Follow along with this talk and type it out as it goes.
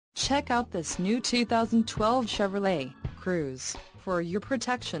Check out this new 2012 Chevrolet Cruze. For your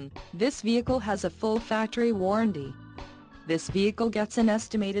protection, this vehicle has a full factory warranty. This vehicle gets an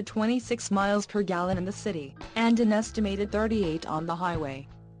estimated 26 miles per gallon in the city, and an estimated 38 on the highway.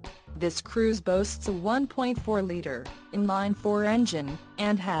 This Cruze boasts a 1.4-liter inline-4 engine,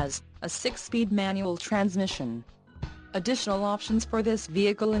 and has a 6-speed manual transmission. Additional options for this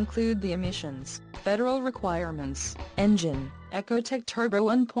vehicle include the emissions, federal requirements, engine, EcoTech Turbo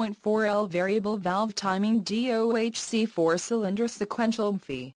 1.4L variable valve timing DOHC 4-cylinder sequential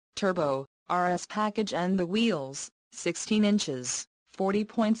MFI, turbo, RS package and the wheels, 16 inches,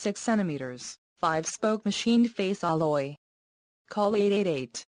 40.6 centimeters, 5-spoke machined face alloy. Call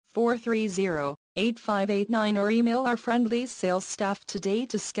 888-430-8589 or email our friendly sales staff today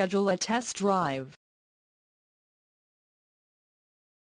to schedule a test drive.